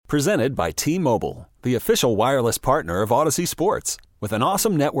Presented by T-Mobile, the official wireless partner of Odyssey Sports. With an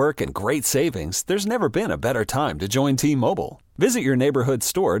awesome network and great savings, there's never been a better time to join T-Mobile. Visit your neighborhood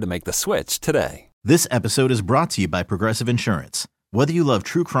store to make the switch today. This episode is brought to you by Progressive Insurance. Whether you love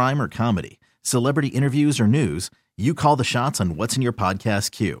true crime or comedy, celebrity interviews or news, you call the shots on what's in your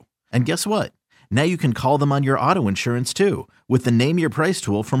podcast queue. And guess what? Now you can call them on your auto insurance too with the Name Your Price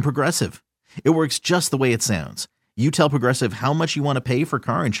tool from Progressive. It works just the way it sounds. You tell Progressive how much you want to pay for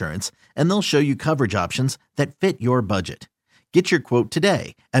car insurance, and they'll show you coverage options that fit your budget. Get your quote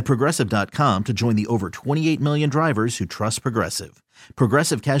today at Progressive.com to join the over 28 million drivers who trust Progressive.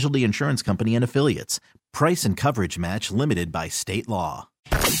 Progressive Casualty Insurance Company and Affiliates. Price and coverage match limited by state law.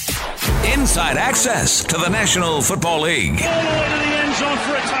 Inside access to the National Football League. All the way to the end zone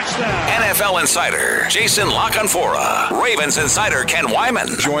for a touchdown. NFL Insider Jason LaCanfora. Ravens Insider Ken Wyman.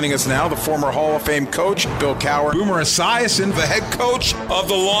 Joining us now, the former Hall of Fame coach, Bill Cowher. Boomer Esiason, the head coach of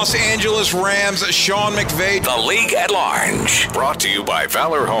the Los Angeles Rams, Sean McVay. The League at Large. Brought to you by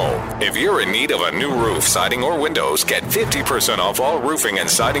Valor Home. If you're in need of a new roof, siding, or windows, get 50% off all roofing and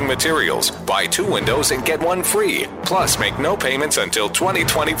siding materials. Buy 2 windows and get 1 free. Plus, make no payments until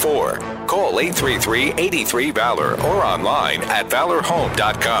 2024. Call 833-83-VALOR or online at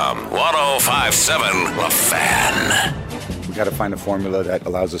valorhome.com. 1057 The Fan. We've got to find a formula that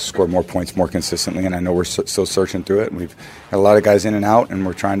allows us to score more points more consistently, and I know we're still searching through it. And we've got a lot of guys in and out, and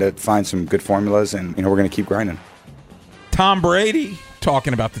we're trying to find some good formulas, and we're going to keep grinding. Tom Brady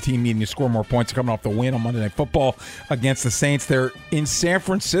talking about the team needing to score more points coming off the win on Monday Night Football against the Saints. They're in San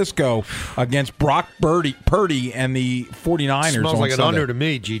Francisco against Brock Purdy and the 49ers. Smells like Sunday. an under to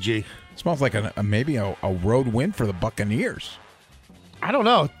me, GG. Smells like maybe a road win for the Buccaneers. I don't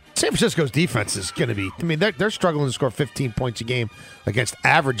know. San Francisco's defense is going to be. I mean, they're struggling to score 15 points a game against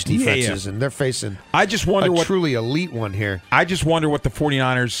average defenses, and they're facing. I just wonder what truly elite one here. I just wonder what the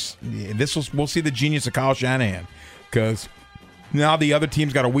 49ers. We'll see the genius of Kyle Shanahan, because now the other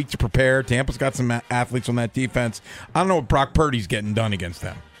team's got a week to prepare. Tampa's got some athletes on that defense. I don't know what Brock Purdy's getting done against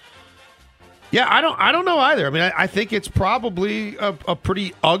them. Yeah, I don't know either. I mean, I think it's probably a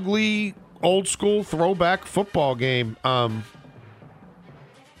pretty ugly, old school throwback football game.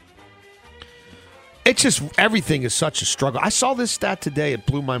 It's just everything is such a struggle. I saw this stat today; it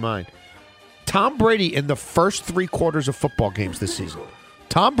blew my mind. Tom Brady in the first 3 quarters of football games this season.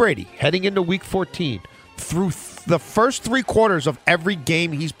 Tom Brady heading into Week 14 through the first 3 quarters of every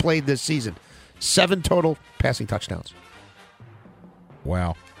game he's played this season, 7 total passing touchdowns.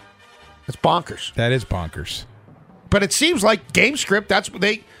 Wow. That's bonkers. That is bonkers. But it seems like game script, that's what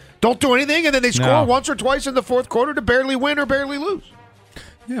they don't do anything, and then they score once or twice in the fourth quarter to barely win or barely lose.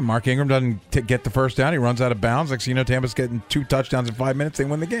 Yeah, Mark Ingram doesn't get the first down. He runs out of bounds. Like, so, Tampa's getting 2 touchdowns in 5 minutes. They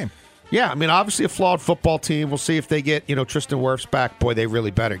win the game. Yeah, I mean, obviously a flawed football team. We'll see if they get, Tristan Wirfs back. Boy, they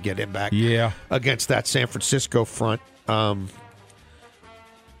really better get him back. Yeah. Against that San Francisco front. I'm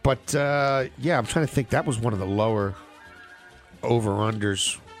trying to think. That was one of the lower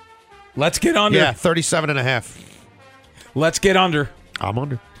over-unders. Let's get under. Yeah, 37.5. Let's get under. I'm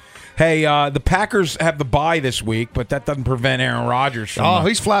under. Hey, the Packers have the bye this week, but that doesn't prevent Aaron Rodgers from...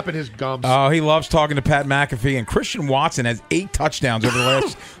 he's flapping his gums. Oh, he loves talking to Pat McAfee. And Christian Watson has 8 touchdowns over the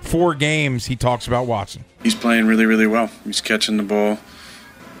last 4 games. He talks about Watson. He's playing really, really well. He's catching the ball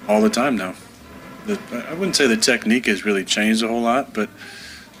all the time now. I wouldn't say the technique has really changed a whole lot, but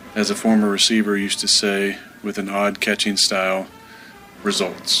as a former receiver used to say, with an odd catching style,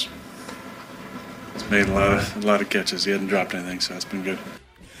 results. He's made a lot of catches. He hasn't dropped anything, so it's been good.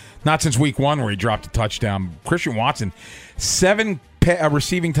 Not since week 1 where he dropped a touchdown. Christian Watson, 7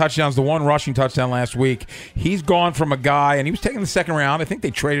 receiving touchdowns, the 1 rushing touchdown last week. He's gone from a guy, and he was taking the second round. I think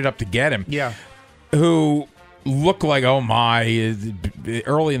they traded up to get him. Yeah. Who looked like, oh my,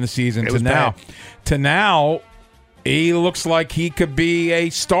 early in the season to now, he looks like he could be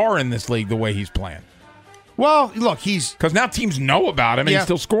a star in this league the way he's playing. Well, look, because now teams know about him and he's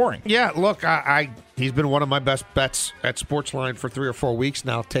still scoring. Yeah, look, he's been one of my best bets at Sportsline for 3 or 4 weeks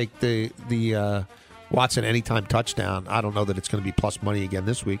now. Take the Watson anytime touchdown. I don't know that it's going to be plus money again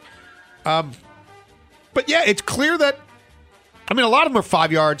this week. But yeah, it's clear that, a lot of them are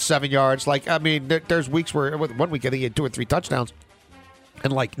 5 yards, 7 yards. There's weeks where, 1 week I think he had 2 or 3 touchdowns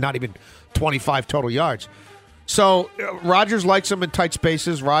and not even 25 total yards. So Rodgers likes him in tight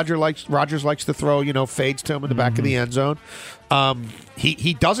spaces. Rodgers likes to throw, fades to him in the back of the end zone.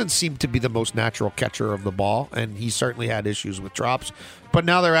 He doesn't seem to be the most natural catcher of the ball, and he certainly had issues with drops. But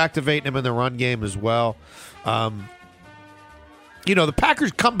now they're activating him in the run game as well. The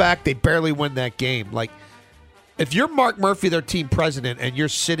Packers come back, they barely win that game. If you're Mark Murphy, their team president, and you're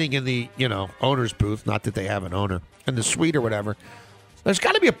sitting in the owner's booth, not that they have an owner, in the suite or whatever, there's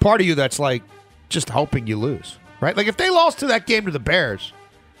got to be a part of you that's like just hoping you lose, right? Like if they lost to that game to the Bears,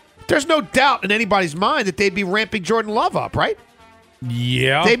 there's no doubt in anybody's mind that they'd be ramping Jordan Love up, right?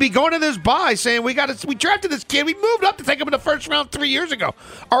 Yeah. They'd be going to this bye saying, we drafted this kid. We moved up to take him in the first round 3 years ago.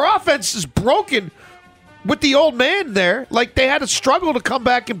 Our offense is broken with the old man there. Like, they had to struggle to come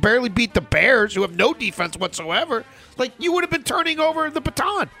back and barely beat the Bears, who have no defense whatsoever. Like, you would have been turning over the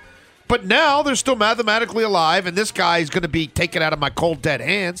baton. But now they're still mathematically alive, and this guy is going to be taken out of my cold, dead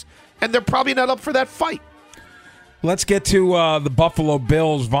hands, and they're probably not up for that fight. Let's get to the Buffalo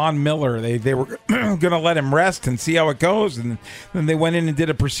Bills. Von Miller, they were going to let him rest and see how it goes, and then they went in and did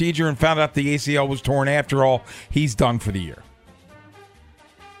a procedure and found out the ACL was torn. After all, he's done for the year.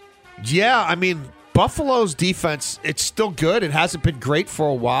 Yeah, I mean, Buffalo's defense, it's still good. It hasn't been great for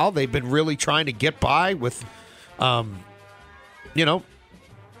a while. They've been really trying to get by with,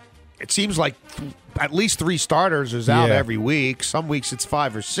 it seems like at least 3 starters is out every week. Some weeks it's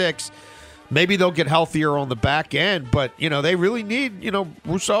 5 or 6. Maybe they'll get healthier on the back end, but they really need,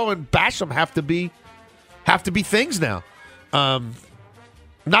 Rousseau and Basham have to be things now.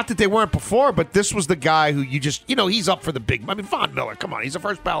 Not that they weren't before, but this was the guy who you just, he's up for the big. I mean, Von Miller, come on, he's a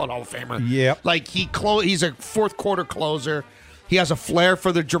first ballot Hall of Famer. Yeah, like he's a fourth quarter closer. He has a flair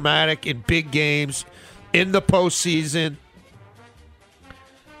for the dramatic in big games, in the postseason.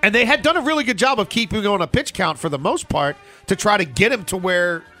 And they had done a really good job of keeping on a pitch count for the most part to try to get him to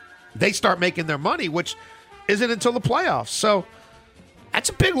where they start making their money, which isn't until the playoffs. So that's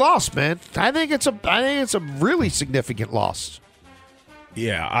a big loss, man. I think it's a really significant loss.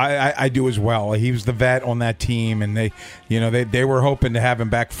 Yeah, I do as well. He was the vet on that team, and they were hoping to have him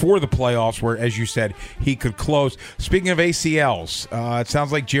back for the playoffs, where, as you said, he could close. Speaking of ACLs, it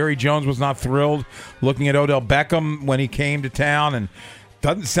sounds like Jerry Jones was not thrilled looking at Odell Beckham when he came to town, and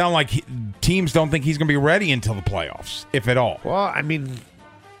doesn't sound like teams don't think he's going to be ready until the playoffs, if at all. Well, I mean,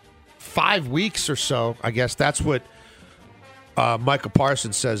 5 weeks or so, I guess that's what Michael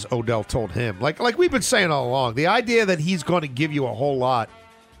Parsons says Odell told him. Like we've been saying all along, the idea that he's going to give you a whole lot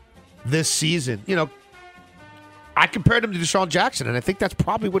this season, I compared him to Deshaun Jackson, and I think that's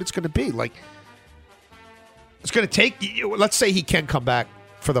probably what it's going to be. Like, it's going to take, let's say he can come back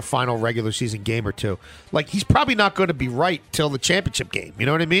for the final regular season game or two. Like, he's probably not going to be right till the championship game. You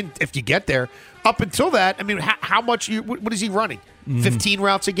know what I mean? If you get there. Up until that, I mean, how much what is he running? 15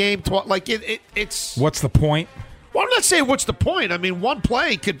 routes a game? 12? Like, it's... What's the point? Well, I'm not saying what's the point. I mean, one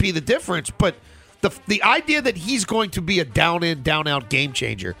play could be the difference, but the idea that he's going to be a down-in, down-out game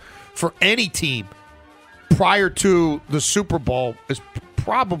changer for any team prior to the Super Bowl is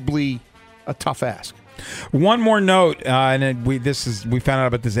probably a tough ask. One more note, and we found out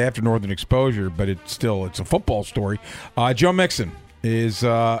about this after Northern Exposure, but it's a football story. Joe Mixon is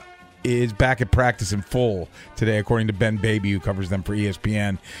back at practice in full today, according to Ben Baby, who covers them for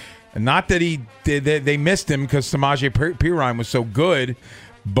ESPN. And not that they missed him because Samaje Perine was so good,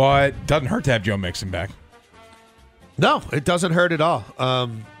 but doesn't hurt to have Joe Mixon back. No, it doesn't hurt at all.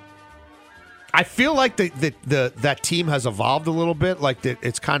 I feel like that team has evolved a little bit. Like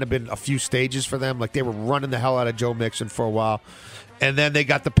it's kind of been a few stages for them. Like they were running the hell out of Joe Mixon for a while, and then they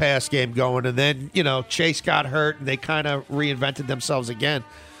got the pass game going, and then Chase got hurt, and they kind of reinvented themselves again.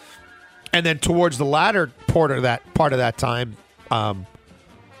 And then towards the latter part of that time,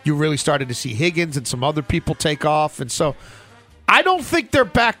 you really started to see Higgins and some other people take off, and so I don't think they're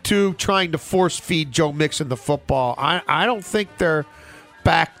back to trying to force feed Joe Mixon the football. I don't think they're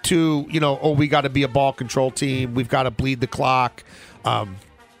back to, we got to be a ball control team. We've got to bleed the clock. I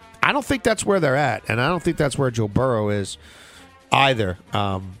don't think that's where they're at, and I don't think that's where Joe Burrow is either.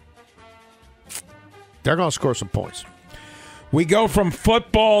 They're going to score some points. We go from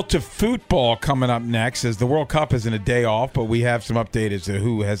football to football coming up next, as the World Cup is in a day off, but we have some update as to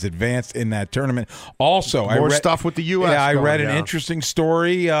who has advanced in that tournament. Also, more stuff with the U.S. Yeah, I read an interesting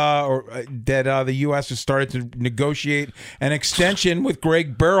story that the U.S. has started to negotiate an extension with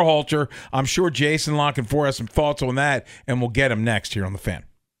Greg Berhalter. I'm sure Jason La Canfora has some thoughts on that, and we'll get him next here on The Fan.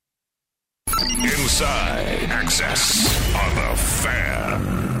 Inside Access on The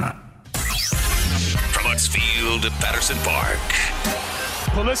Fan. From Huddersfield to Patterson Park.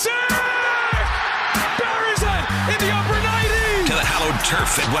 Pulisic! Buries it in the upper 90! To the hallowed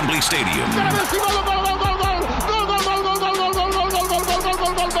turf at Wembley Stadium.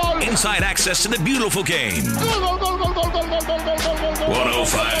 Inside access to the beautiful game.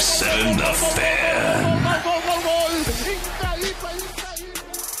 105.7 The Fan.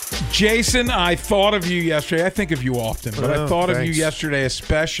 Jason, I thought of you yesterday. I think of you often, but I thought of you yesterday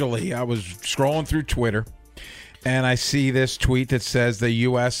especially. I was scrolling through Twitter, and I see this tweet that says the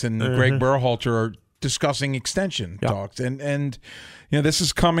U.S. and Greg Berhalter are discussing extension talks. And this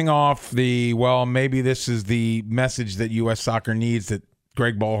is coming off maybe this is the message that U.S. Soccer needs, that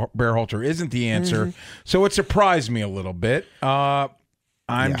Greg Berhalter isn't the answer. Mm-hmm. So it surprised me a little bit.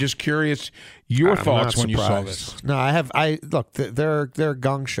 I'm just curious your thoughts when you saw this. No, look, they're a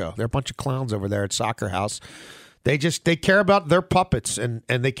gong show. They're a bunch of clowns over there at Soccer House. They care about their puppets, and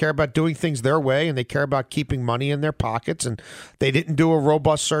they care about doing things their way, and they care about keeping money in their pockets. And they didn't do a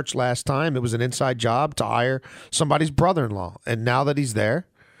robust search last time. It was an inside job to hire somebody's brother-in-law. And now that he's there,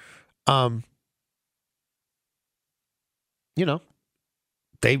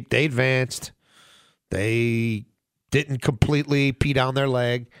 they advanced. They didn't completely pee down their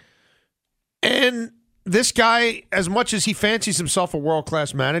leg. And this guy, as much as he fancies himself a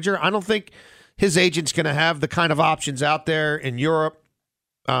world-class manager, I don't think his agent's going to have the kind of options out there in Europe,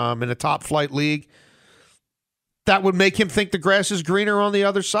 in a top-flight league, that would make him think the grass is greener on the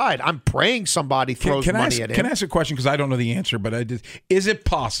other side. I'm praying somebody throws money at him. Can I ask a question? Because I don't know the answer, but is it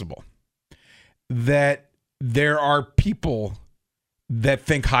possible that there are people that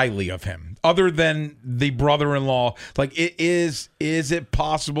think highly of him, other than the brother-in-law? Like, is it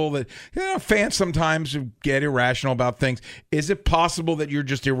possible that fans sometimes get irrational about things? Is it possible that you're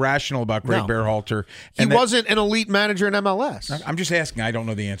just irrational about Greg Berhalter? He wasn't an elite manager in MLS. I'm just asking. I don't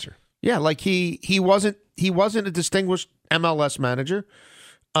know the answer. Yeah, like he wasn't a distinguished MLS manager.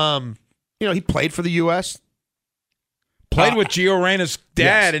 He played for the U.S. Played with Gio Reyna's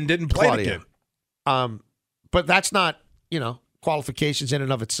dad and didn't play the kid. But that's not qualifications in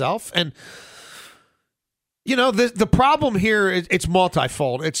and of itself. And the problem here is it's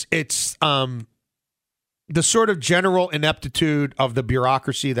multifold. It's the sort of general ineptitude of the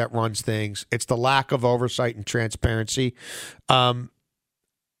bureaucracy that runs things. It's the lack of oversight and transparency. And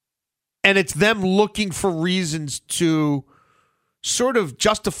it's them looking for reasons to sort of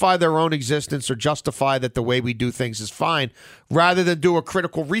justify their own existence or justify that the way we do things is fine, rather than do a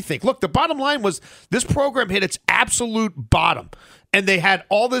critical rethink. Look, the bottom line was this program hit its absolute bottom, and they had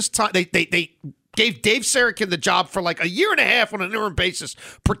all this time. They gave Dave Sarakin the job for like a year and a half on an interim basis,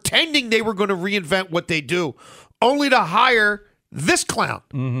 pretending they were going to reinvent what they do, only to hire this clown.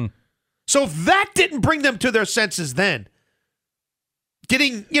 Mm-hmm. So if that didn't bring them to their senses then,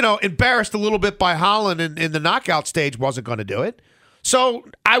 getting, embarrassed a little bit by Holland in the knockout stage wasn't going to do it. So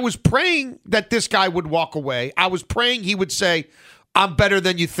I was praying that this guy would walk away. I was praying he would say, I'm better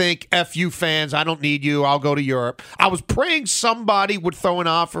than you think. F you fans. I don't need you. I'll go to Europe. I was praying somebody would throw an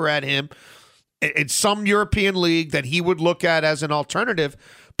offer at him in some European league that he would look at as an alternative.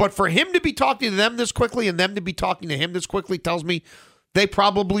 But for him to be talking to them this quickly and them to be talking to him this quickly tells me they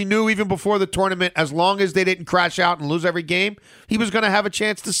probably knew even before the tournament, as long as they didn't crash out and lose every game, he was going to have a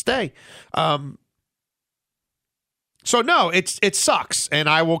chance to stay. So no, it sucks, and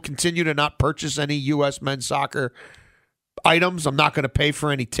I will continue to not purchase any U.S. men's soccer items. I'm not going to pay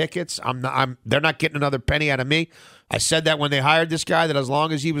for any tickets. They're not getting another penny out of me. I said that when they hired this guy, that as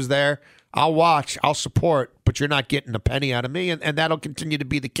long as he was there, I'll watch, I'll support, but you're not getting a penny out of me, and that'll continue to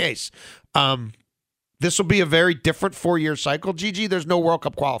be the case. This will be a very different 4-year cycle, Gigi. There's no World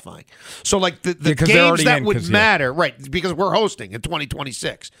Cup qualifying. So, like, the games that would matter, right, because we're hosting in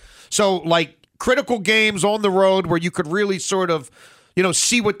 2026. So, like, critical games on the road where you could really sort of,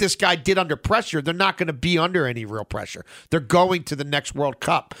 see what this guy did under pressure, they're not going to be under any real pressure. They're going to the next World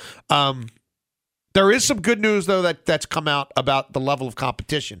Cup. There is some good news, though, that's come out about the level of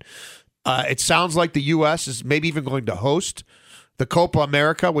competition. It sounds like the U.S. is maybe even going to host the Copa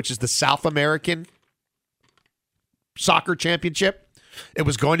America, which is the South American soccer championship. It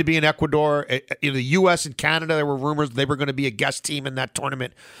was going to be in Ecuador. The U.S. and Canada, there were rumors they were going to be a guest team in that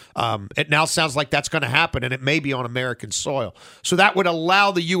tournament. It now sounds like that's going to happen, and it may be on American soil. So that would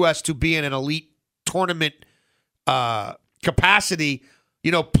allow the U.S. to be in an elite tournament capacity,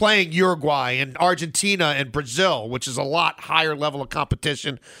 playing Uruguay and Argentina and Brazil, which is a lot higher level of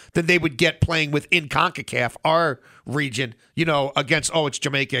competition than they would get playing within CONCACAF, our region, against, it's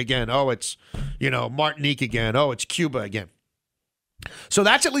Jamaica again. It's, Martinique again. It's Cuba again. So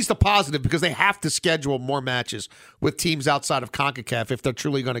that's at least a positive, because they have to schedule more matches with teams outside of CONCACAF if they're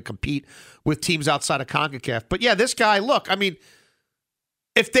truly going to compete with teams outside of CONCACAF. But yeah, this guy, look,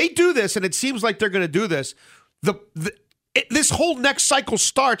 if they do this, and it seems like they're going to do this, this whole next cycle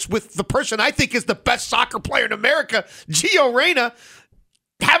starts with the person I think is the best soccer player in America, Gio Reyna,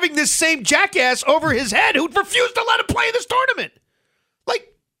 having this same jackass over his head who'd refused to let him play in this tournament.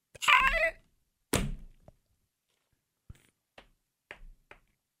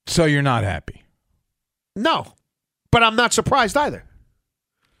 So you're not happy? No, but I'm not surprised either.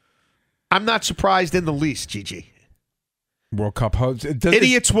 I'm not surprised in the least, Gigi. World Cup host.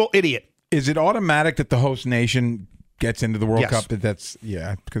 Idiots will idiot. Is it automatic that the host nation gets into the World Yes. Cup? That's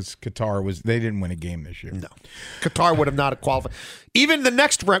because Qatar they didn't win a game this year. No. Qatar would have not qualified. Even the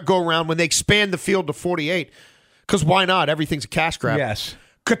next go-around when they expand the field to 48, because why not? Everything's a cash grab. Yes.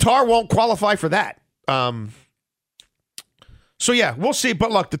 Qatar won't qualify for that. So, yeah, we'll see.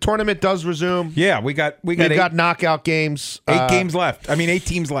 But, look, the tournament does resume. Yeah, we got We've got knockout games. 8 games left. 8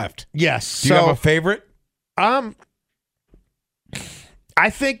 teams left. Yes. Do you have a favorite? I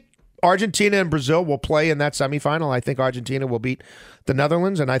think Argentina and Brazil will play in that semifinal. I think Argentina will beat the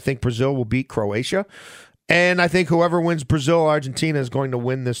Netherlands, and I think Brazil will beat Croatia. And I think whoever wins Brazil-Argentina is going to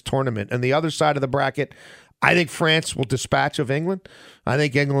win this tournament. And the other side of the bracket, I think France will dispatch of England. I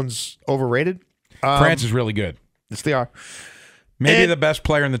think England's overrated. France is really good. Yes, they are. Maybe And the best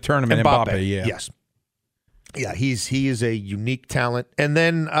player in the tournament, Mbappe. Yeah. Yes. Yeah, he is a unique talent. And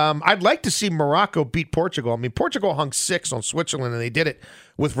then I'd like to see Morocco beat Portugal. I mean, Portugal hung 6 on Switzerland, and they did it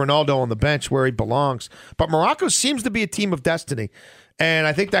with Ronaldo on the bench where he belongs. But Morocco seems to be a team of destiny, and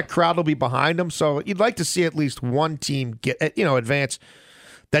I think that crowd will be behind them. So you'd like to see at least one team get advance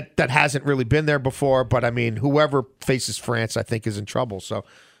that hasn't really been there before. But I mean, whoever faces France, I think, is in trouble. So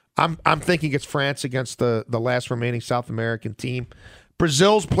I'm thinking it's France against the last remaining South American team.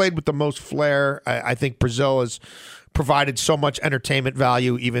 Brazil's played with the most flair. I think Brazil has provided so much entertainment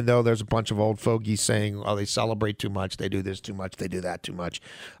value, even though there's a bunch of old fogies saying, oh, they celebrate too much, they do this too much, they do that too much.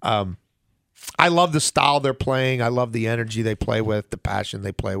 I love the style they're playing. I love the energy they play with, the passion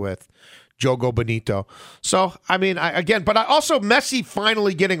they play with. Jogo Bonito. So, I mean, but also Messi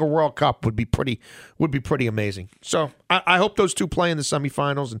finally getting a World Cup would be pretty amazing. So, I hope those two play in the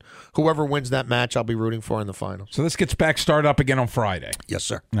semifinals, and whoever wins that match, I'll be rooting for in the finals. So this gets back started up again on Friday. Yes,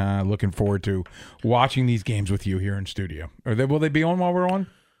 sir. Looking forward to watching these games with you here in studio. Will they be on while we're on?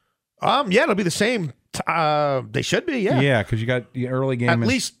 Yeah, it'll be the same. They should be, yeah. Yeah, because you got the early game. At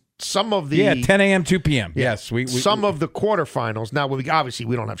least some of the 10 a.m., 2 p.m. Yeah, Yes, some of the quarterfinals. Now, obviously,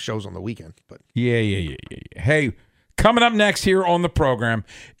 we don't have shows on the weekend, but yeah. Hey, coming up next here on the program,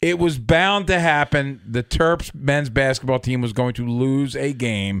 it was bound to happen. The Terps men's basketball team was going to lose a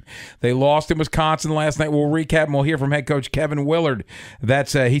game. They lost in Wisconsin last night. We'll recap and we'll hear from head coach Kevin Willard.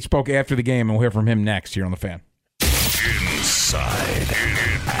 That's he spoke after the game, and we'll hear from him next here on the Fan. Inside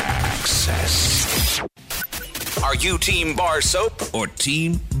Access. Are you team bar soap or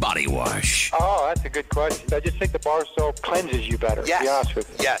team body wash? Oh, that's a good question. I just think the bar soap cleanses you better, to be honest with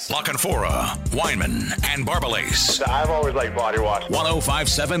you. Yes. La Canfora, Weinman, and Barbalace. I've always liked body wash.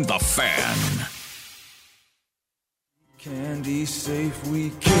 105.7 The Fan. Candy safe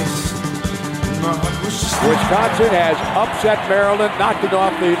we kissed. Wisconsin has upset Maryland, knocked it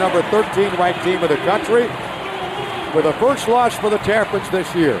off the number 13 ranked team of the country with a first loss for the Terrapins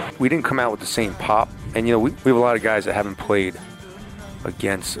this year. We didn't come out with the same pop. And, we have a lot of guys that haven't played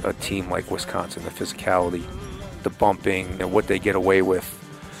against a team like Wisconsin, the physicality, the bumping, and what they get away with,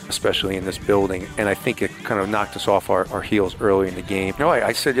 especially in this building. And I think it kind of knocked us off our heels early in the game.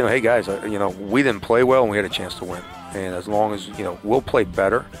 I said, hey, guys, we didn't play well and we had a chance to win. And as long as, we'll play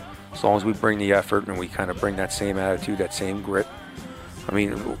better, as long as we bring the effort and we kind of bring that same attitude, that same grit. I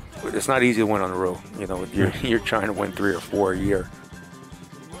mean, it's not easy to win on the road. You're trying to win 3 or 4 a year.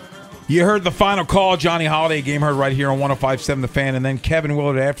 You heard the final call, Johnny Holiday game heard right here on 105.7 The Fan, and then Kevin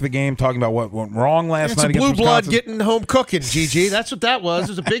Willard after the game talking about what went wrong last night against Blue blood Wisconsin. getting home cooking, GG. That's what that was. It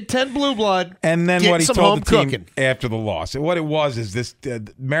was a Big Ten blue blood. And then what he told the team cooking after the loss. What it was is this: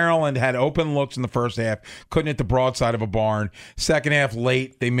 Maryland had open looks in the first half, couldn't hit the broadside of a barn. Second half,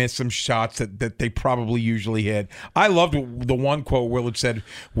 late, they missed some shots that they probably usually hit. I loved the one quote Willard said,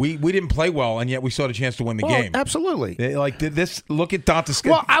 we didn't play well, and yet we still had a chance to win the game. Absolutely. Did this look at Dante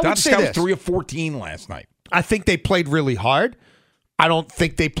Scott? Well, I would Dante say Scott was this. 3 of 14 last night. I think they played really hard. I don't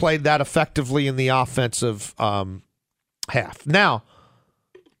think they played that effectively in the offensive half. Now,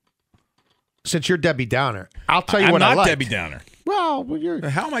 since you're Debbie Downer, I'll tell you what I like. I'm not Debbie Downer. Well,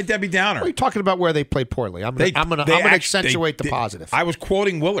 how am I Debbie Downer? What are you talking about where they played poorly? I'm going to accentuate the positive. I was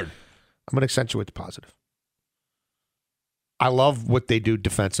quoting Willard. I'm going to accentuate the positive. I love what they do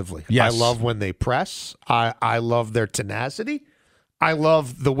defensively. Yes. I love when they press. I love their tenacity. I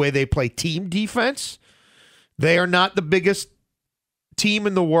love the way they play team defense. They are not the biggest team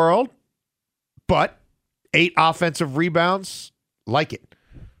in the world, but 8 offensive rebounds, like it.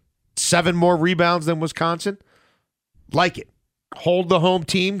 7 more rebounds than Wisconsin, like it. Hold the home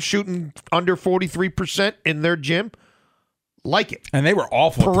team shooting under 43% in their gym, like it. And they were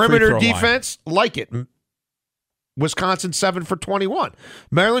awful. Perimeter defense, like it. Wisconsin 7 for 21.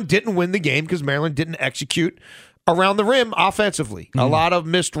 Maryland didn't win the game because Maryland didn't execute around the rim offensively. A lot of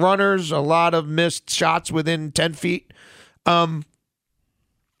missed runners, a lot of missed shots within 10 feet. And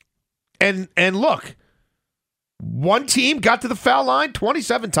And look, one team got to the foul line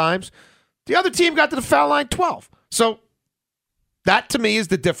 27 times. The other team got to the foul line 12. So that, to me, is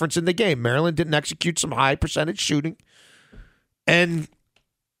the difference in the game. Maryland didn't execute some high percentage shooting. And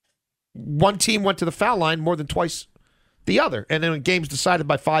one team went to the foul line more than twice the other. And then when game's decided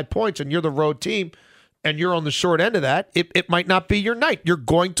by 5 points and you're the road team and you're on the short end of that, it might not be your night. You're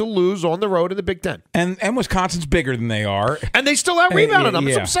going to lose on the road in the Big Ten. And Wisconsin's bigger than they are. And they still out-rebounded them.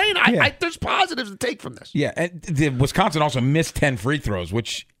 Yeah. That's what I'm saying. There's positives to take from this. Yeah, and Wisconsin also missed 10 free throws,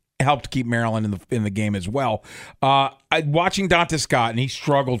 which helped keep Maryland in the game as well. Watching Dante Scott, and he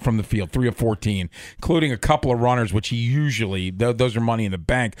struggled from the field, 3 of 14, including a couple of runners, which he usually, those are money in the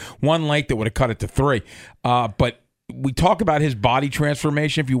bank. One late that would have cut it to 3. But we talk about his body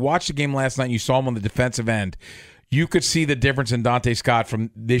transformation. If you watched the game last night and you saw him on the defensive end, you could see the difference in Dante Scott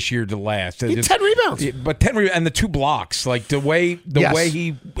from this year to last. He had 10 rebounds. But 10 rebounds, and the 2 blocks. Like the way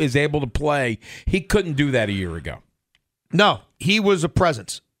he is able to play, he couldn't do that a year ago. No, he was a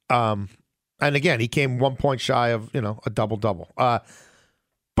presence. And again, he came 1 point shy of, a double-double. But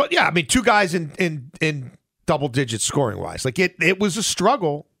yeah, I mean, 2 guys in double digits scoring-wise. Like it was a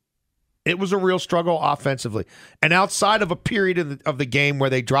struggle. It was a real struggle offensively. And outside of a period of the game where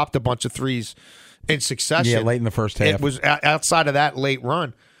they dropped a bunch of threes in succession. Yeah, late in the first half. It was outside of that late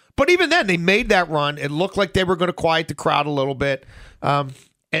run. But even then, they made that run. It looked like they were going to quiet the crowd a little bit. And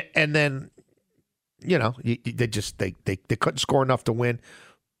then, they couldn't score enough to win.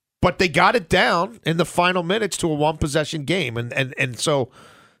 But they got it down in the final minutes to a one-possession game. And so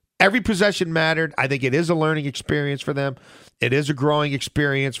every possession mattered. I think it is a learning experience for them. It is a growing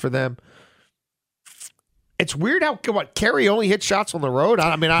experience for them. It's weird how Kerry only hit shots on the road.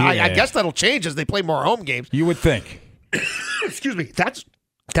 I mean, I guess that'll change as they play more home games. You would think. Excuse me.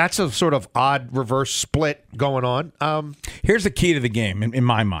 That's a sort of odd reverse split going on. Here's the key to the game in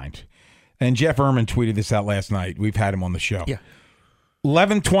my mind. And Jeff Erman tweeted this out last night. We've had him on the show. Yeah.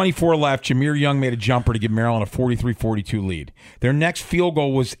 11:24 left. Jameer Young made a jumper to give Maryland a 43-42 lead. Their next field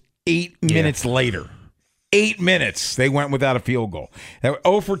goal was 8 minutes later. 8 minutes they went without a field goal. They were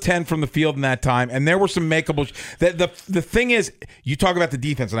 0 for 10 from the field in that time, and there were some makeable. The thing is, you talk about the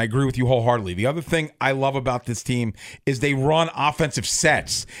defense, and I agree with you wholeheartedly. The other thing I love about this team is they run offensive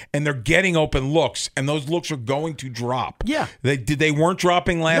sets, and they're getting open looks, and those looks are going to drop. Yeah. They weren't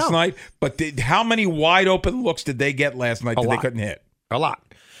dropping last night, but how many wide open looks did they get last night that they couldn't hit? A lot.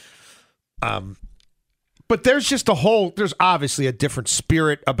 But there's obviously a different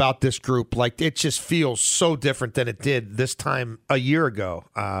spirit about this group. Like, it just feels so different than it did this time a year ago.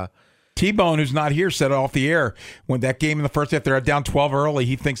 T-Bone, who's not here, said off the air when that game in the first half, they're down 12 early.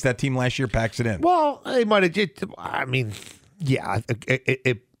 He thinks that team last year packs it in. Well, they might have. I mean, yeah.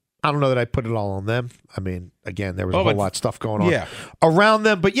 I don't know that I put it all on them. I mean, again, there was a whole lot of stuff going on around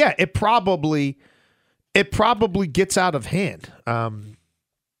them. But yeah, it probably gets out of hand.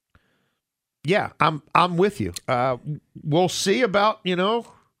 Yeah, I'm with you. We'll see about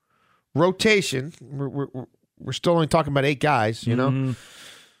rotation. We're still only talking about 8 guys,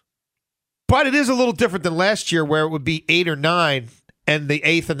 but it is a little different than last year where it would be 8 or 9, and the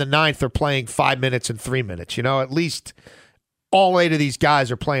 8th and the 9th are playing 5 minutes and 3 minutes. At least all 8 of these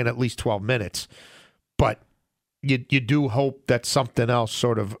guys are playing at least 12 minutes, but you do hope that something else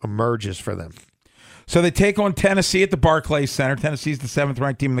sort of emerges for them. So they take on Tennessee at the Barclays Center. Tennessee's the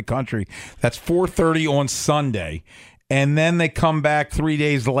 7th-ranked team in the country. That's 4:30 on Sunday. And then they come back 3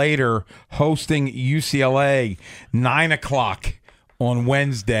 days later hosting UCLA, 9 o'clock on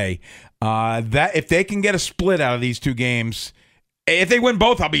Wednesday. That if they can get a split out of these 2 games, if they win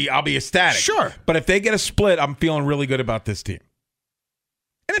both, I'll be ecstatic. Sure. But if they get a split, I'm feeling really good about this team.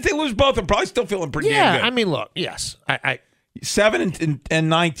 And if they lose both, I'm probably still feeling pretty damn good. Yeah, I mean, look, yes. 7 and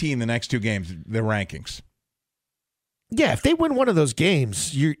 19 the next 2 games, the rankings. Yeah, if they win one of those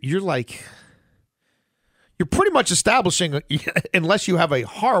games, you're pretty much establishing, unless you have a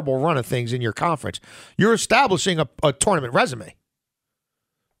horrible run of things in your conference, you're establishing a tournament resume.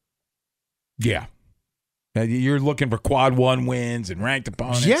 Yeah. You're looking for quad 1 wins and ranked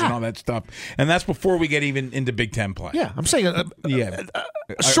opponents and all that stuff. And that's before we get even into Big Ten play. Yeah, I'm saying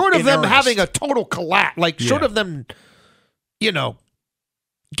short of them having a total collapse, short of them,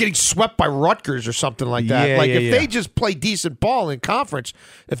 getting swept by Rutgers or something like that. If they just play decent ball in conference,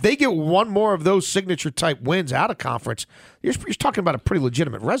 if they get one more of those signature-type wins out of conference, you're talking about a pretty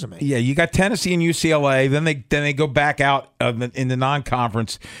legitimate resume. Yeah, you got Tennessee and UCLA. Then they go back out in the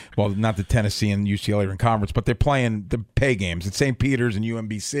non-conference. Well, not that Tennessee and UCLA are in conference, but they're playing the pay games. It's St. Peter's and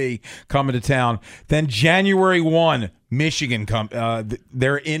UMBC coming to town. Then January 1, Michigan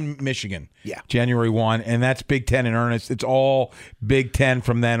they're in Michigan. Yeah. January 1, and that's Big Ten in earnest. It's all Big Ten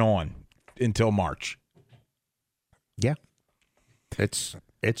from then on. until March. Yeah.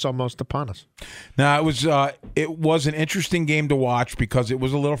 It's almost upon us. Now, it was an interesting game to watch because it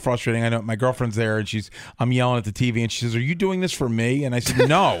was a little frustrating. I know my girlfriend's there, and I'm yelling at the TV, and she says, "Are you doing this for me?" And I said,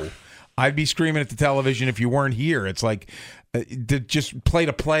 "No, I'd be screaming at the television if you weren't here." It's like just play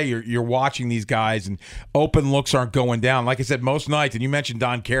to play. You're watching these guys, and open looks aren't going down. Like I said, most nights, and you mentioned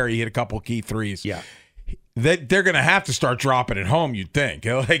Don Carey hit a couple of key threes. Yeah, they're going to have to start dropping at home. You'd think,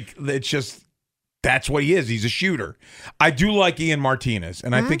 like it's just. That's what he is. He's a shooter. I do like Ian Martinez,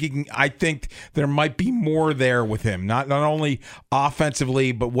 and I think he can. I think there might be more there with him, not only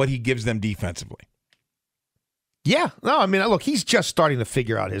offensively, but what he gives them defensively. Yeah, no, I mean, look, he's just starting to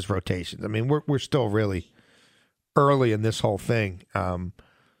figure out his rotations. I mean, we're still really early in this whole thing.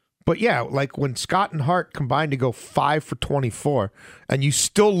 But yeah, like when Scott and Hart combined to go 5 for 24, and you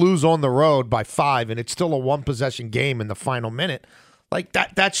still lose on the road by 5, and it's still a one-possession game in the final minute. Like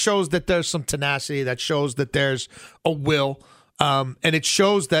that shows that there's some tenacity. That shows that there's a will, and it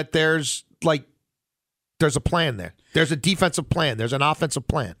shows that there's a plan there. There's a defensive plan. There's an offensive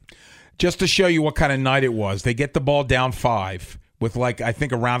plan. Just to show you what kind of night it was, they get the ball down 5 with I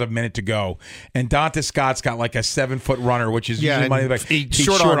think around a minute to go, and Dante Scott's got like a 7-foot runner, which is usually money back. He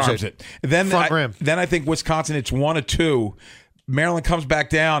short arms it. Then front rim. Then I think Wisconsin, it's 1 or 2. Maryland comes back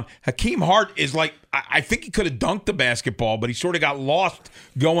down. Hakeem Hart is like, I think he could have dunked the basketball, but he sort of got lost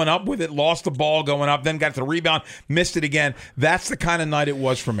going up with it, lost the ball going up, then got the rebound, missed it again. That's the kind of night it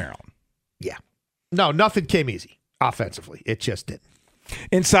was for Maryland. Yeah. No, nothing came easy offensively. It just didn't.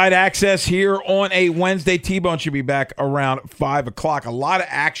 Inside Access here on a Wednesday. T-Bone should be back around 5 o'clock. A lot of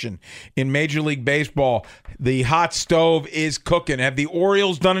action in Major League Baseball. The hot stove is cooking. Have the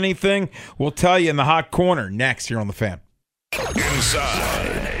Orioles done anything? We'll tell you in the hot corner next here on The Fan.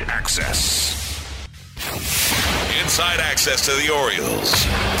 Inside Access. Inside Access to the Orioles.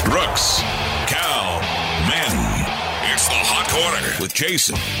 Brooks, Cal, Men. It's the Hot Corner with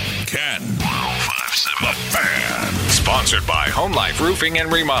Jason, Ken, 5-7 The Fan. Sponsored by Home Life Roofing and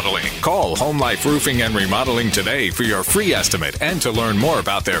Remodeling. Call Home Life Roofing and Remodeling today for your free estimate and to learn more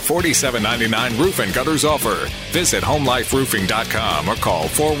about their $47.99 roof and gutters offer. Visit HomeLifeRoofing.com or call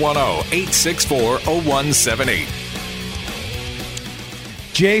 410-864-0178.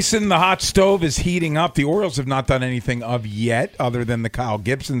 Jason, the hot stove is heating up. The Orioles have not done anything of yet other than the Kyle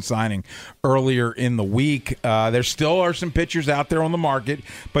Gibson signing earlier in the week. There still are some pitchers out there on the market,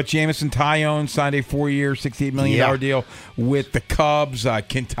 but Jameson Taillon signed a 4-year, $68 million deal with the Cubs.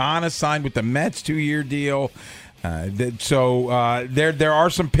 Quintana signed with the Mets, 2-year deal. So there are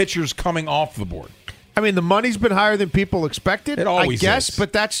some pitchers coming off the board. I mean, the money's been higher than people expected. It always I guess, is.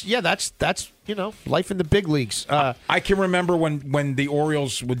 But that's life in the big leagues. I can remember when the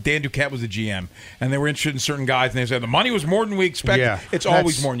Orioles, when Dan Duquette was the GM, and they were interested in certain guys, and they said the money was more than we expected. Yeah, it's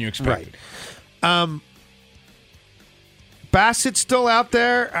always more than you expected. Right. Bassett's still out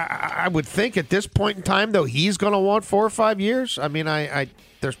there. I would think at this point in time, though, he's going to want 4 or 5 years. I mean,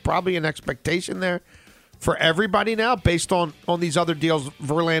 there's probably an expectation there for everybody now, based on these other deals,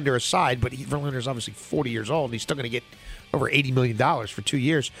 Verlander aside. But Verlander's obviously 40 years old, and he's still going to get over $80 million for 2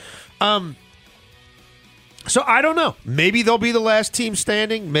 years. So I don't know. Maybe they'll be the last team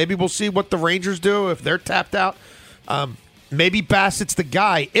standing. Maybe we'll see what the Rangers do if they're tapped out. Maybe Bassett's the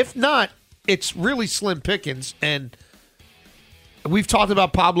guy. If not, it's really slim pickings. And we've talked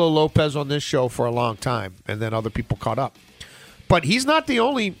about Pablo Lopez on this show for a long time, and then other people caught up. But he's not the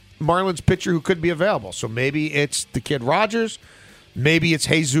only Marlins pitcher who could be available. So maybe it's the kid Rogers. Maybe it's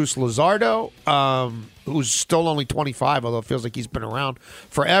Jesus Luzardo, who's still only 25, although it feels like he's been around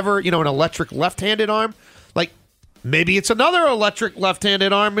forever. An electric left-handed arm. Like, maybe it's another electric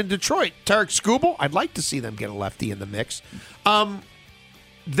left-handed arm in Detroit. Tarek Skubal. I'd like to see them get a lefty in the mix.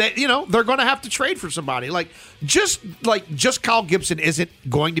 They're going to have to trade for somebody. Just Kyle Gibson isn't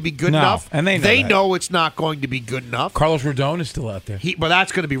going to be good enough. And they know it's not going to be good enough. Carlos Rodon is still out there. But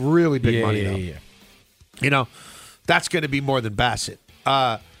that's going to be really big money, though. Yeah. That's going to be more than Bassett.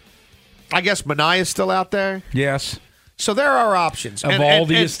 I guess Manaea is still out there. Yes. So there are options.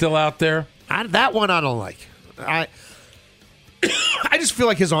 Evaldi is still out there. That one I don't like. I just feel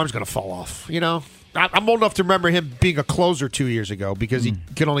like his arm's going to fall off, I'm old enough to remember him being a closer 2 years ago because he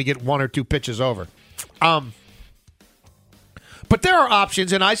could only get 1 or 2 pitches over. But there are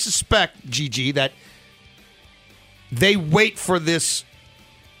options, and I suspect, GG, that they wait for this,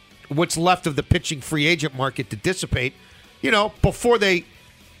 what's left of the pitching free agent market to dissipate, before they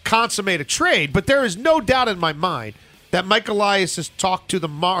consummate a trade. But there is no doubt in my mind that Mike Elias has talked to the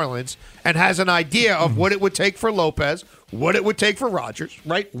Marlins and has an idea of what it would take for Lopez, what it would take for Rogers,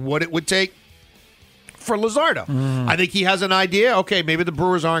 right? What it would take for Luzardo. I think he has an idea. Okay, maybe the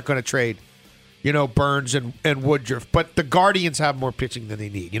Brewers aren't going to trade Burns and Woodruff. But the Guardians have more pitching than they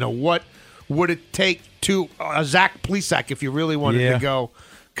need. What would it take to Zach Plesac if you really wanted to go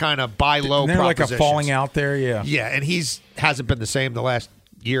kind of buy low they're propositions? Like a falling out there, yeah. Yeah, and hasn't been the same the last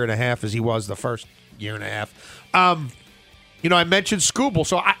year and a half as he was the first year and a half. I mentioned Skubal,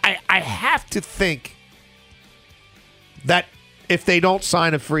 so I have to think that if they don't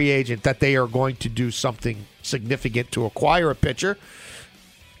sign a free agent, that they are going to do something significant to acquire a pitcher.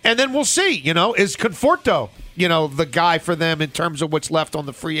 And then we'll see, is Conforto, the guy for them in terms of what's left on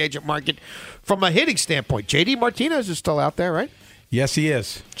the free agent market from a hitting standpoint. J.D. Martinez is still out there, right? Yes, he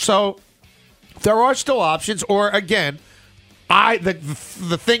is. So there are still options. Or, again,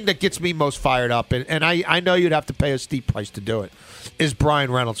 the thing that gets me most fired up, and I know you'd have to pay a steep price to do it, is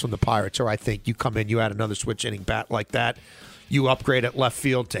Brian Reynolds from the Pirates. Or I think you come in, you add another switch inning bat like that, you upgrade at left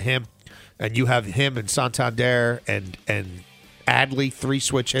field to him, and you have him and Santander and Adley, 3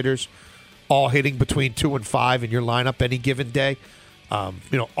 switch hitters, all hitting between 2 and 5 in your lineup any given day.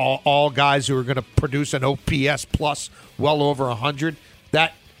 All guys who are going to produce an OPS plus well over 100.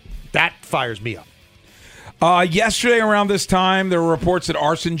 That fires me up. Yesterday around this time, there were reports that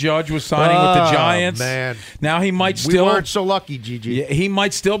Arson Judge was signing with the Giants. Man. Now he might still... We weren't so lucky, Gigi. Yeah, he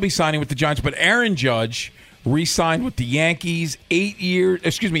might still be signing with the Giants, but Aaron Judge re-signed with the Yankees 9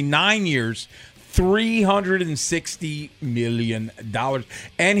 years, $360 million,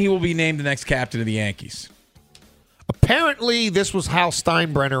 and he will be named the next captain of the Yankees. Apparently, this was Hal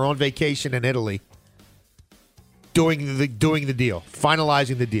Steinbrenner on vacation in Italy doing the deal,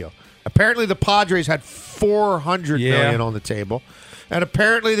 finalizing the deal. Apparently, the Padres had $400 million on the table, and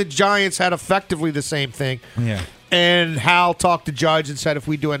apparently the Giants had effectively the same thing. Yeah. And Hal talked to Judge and said, if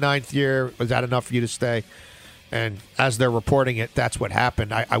we do a 9th year, was that enough for you to stay? And as they're reporting it, that's what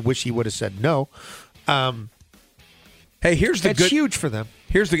happened. I wish he would have said no. Hey, here's the it's huge for them.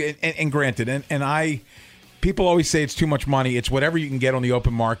 Here's the and granted, and people always say it's too much money. It's whatever you can get on the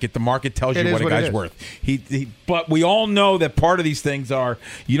open market. The market tells you what a guy's worth. But we all know that part of these things are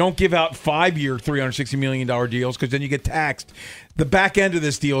you don't give out 5-year $360 million deals because then you get taxed. The back end of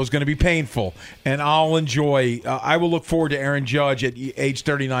this deal is going to be painful, and I'll enjoy. I will look forward to Aaron Judge at age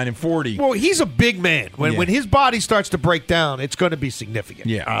 39 and 40. Well, he's a big man. When his body starts to break down, it's going to be significant.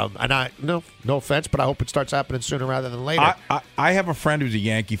 Yeah. And no offense, but I hope it starts happening sooner rather than later. I have a friend who's a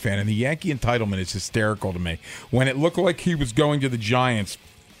Yankee fan, and the Yankee entitlement is hysterical to me. When it looked like he was going to the Giants,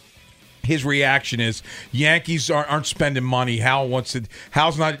 his reaction is Yankees aren't spending money. Hal's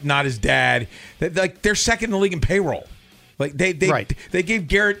not his dad. They're second in the league in payroll. Like they gave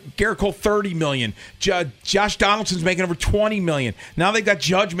Garrett Cole $30 million. Josh Donaldson's making over $20 million. Now they got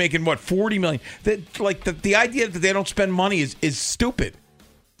Judge making $40 million. The idea that they don't spend money is stupid.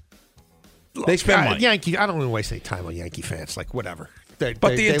 They spend money. Yankee. I don't want to waste any time on Yankee fans. Like whatever. The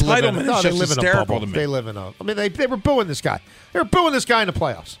entitlement is just hysterical to me. They live in a. I mean, they were booing this guy. They were booing this guy in the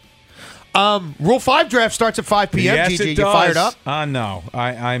playoffs. Rule 5 draft starts at 5 p.m. Yes, Gigi, it does. You fired up? No,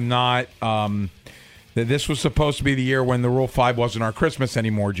 I'm not. This was supposed to be the year when the Rule 5 wasn't our Christmas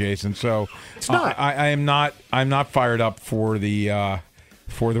anymore, Jason. So it's not. I'm not fired up for the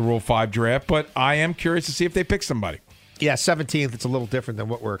Rule 5 draft, but I am curious to see if they pick somebody. Yeah, 17th. It's a little different than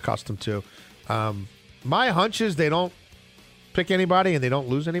what we're accustomed to. My hunch is they don't pick anybody and they don't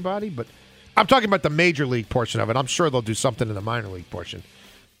lose anybody, but I'm talking about the major league portion of it. I'm sure they'll do something in the minor league portion.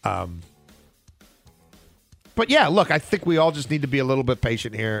 But yeah, look, I think we all just need to be a little bit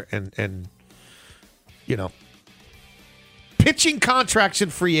patient here and pitching contracts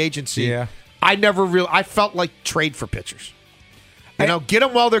and free agency. Yeah. I felt like trade for pitchers. Get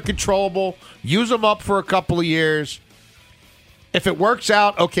them while they're controllable, use them up for a couple of years. If it works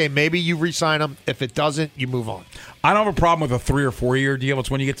out, okay, maybe you re-sign them. If it doesn't, you move on. I don't have a problem with a 3 or 4 year deal. It's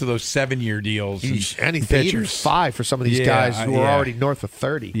when you get to those 7-year deals. Anything, even 5 for some of these guys who are already north of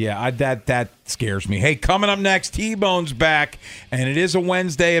 30. Yeah, that scares me. Hey, coming up next, T-Bone's back, and it is a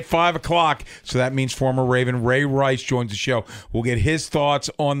Wednesday at 5 o'clock, so that means former Raven Ray Rice joins the show. We'll get his thoughts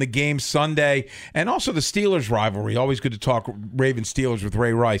on the game Sunday and also the Steelers rivalry. Always good to talk Ravens-Steelers with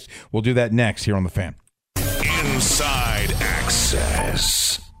Ray Rice. We'll do that next here on The Fan. Inside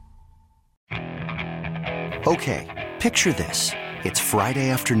Access. Okay, picture this. It's Friday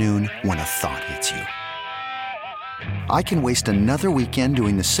afternoon when a thought hits you. I can waste another weekend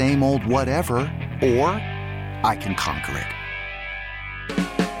doing the same old whatever, or I can conquer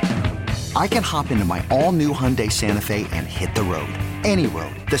it. I can hop into my all-new Hyundai Santa Fe and hit the road. Any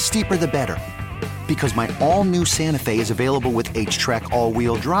road. The steeper, the better. Because my all-new Santa Fe is available with H-Track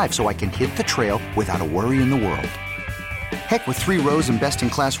all-wheel drive, so I can hit the trail without a worry in the world. Heck, with 3 rows and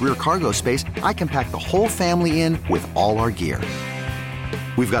best-in-class rear cargo space, I can pack the whole family in with all our gear.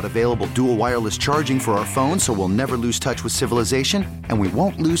 We've got available dual wireless charging for our phones, so we'll never lose touch with civilization, and we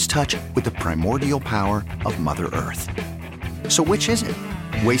won't lose touch with the primordial power of Mother Earth. So which is it?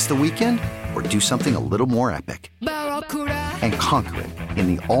 Waste the weekend or do something a little more epic? And conquer it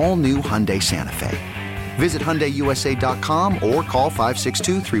in the all-new Hyundai Santa Fe. Visit HyundaiUSA.com or call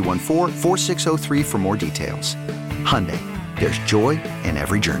 562-314-4603 for more details. Hyundai, there's joy in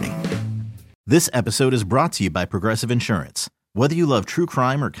every journey. This episode is brought to you by Progressive Insurance. Whether you love true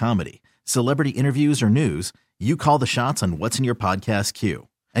crime or comedy, celebrity interviews or news, you call the shots on what's in your podcast queue.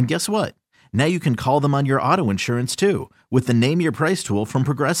 And guess what? Now you can call them on your auto insurance too with the Name Your Price tool from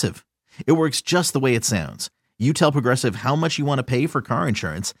Progressive. It works just the way it sounds. You tell Progressive how much you want to pay for car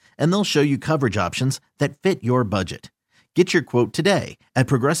insurance, and they'll show you coverage options that fit your budget. Get your quote today at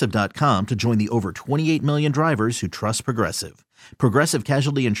Progressive.com to join the over 28 million drivers who trust Progressive. Progressive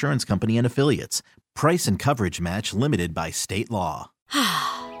Casualty Insurance Company and Affiliates. Price and coverage match limited by state law.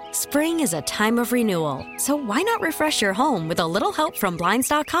 Spring is a time of renewal, so why not refresh your home with a little help from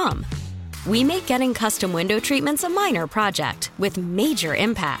Blinds.com? We make getting custom window treatments a minor project with major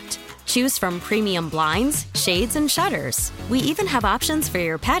impact. Choose from premium blinds, shades, and shutters. We even have options for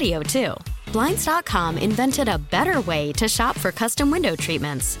your patio, too. Blinds.com invented a better way to shop for custom window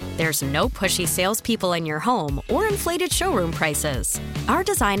treatments. There's no pushy salespeople in your home or inflated showroom prices. Our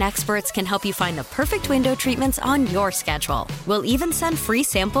design experts can help you find the perfect window treatments on your schedule. We'll even send free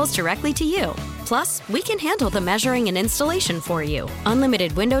samples directly to you. Plus, we can handle the measuring and installation for you.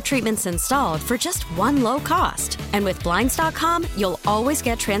 Unlimited window treatments installed for just one low cost. And with Blinds.com, you'll always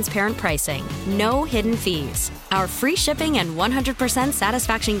get transparent pricing. No hidden fees. Our free shipping and 100%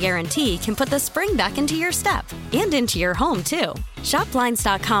 satisfaction guarantee can put the spring back into your step and into your home, too. Shop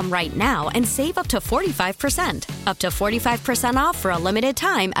Blinds.com right now and save up to 45%. Up to 45% off for a limited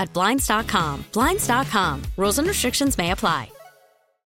time at Blinds.com. Blinds.com. Rules and restrictions may apply.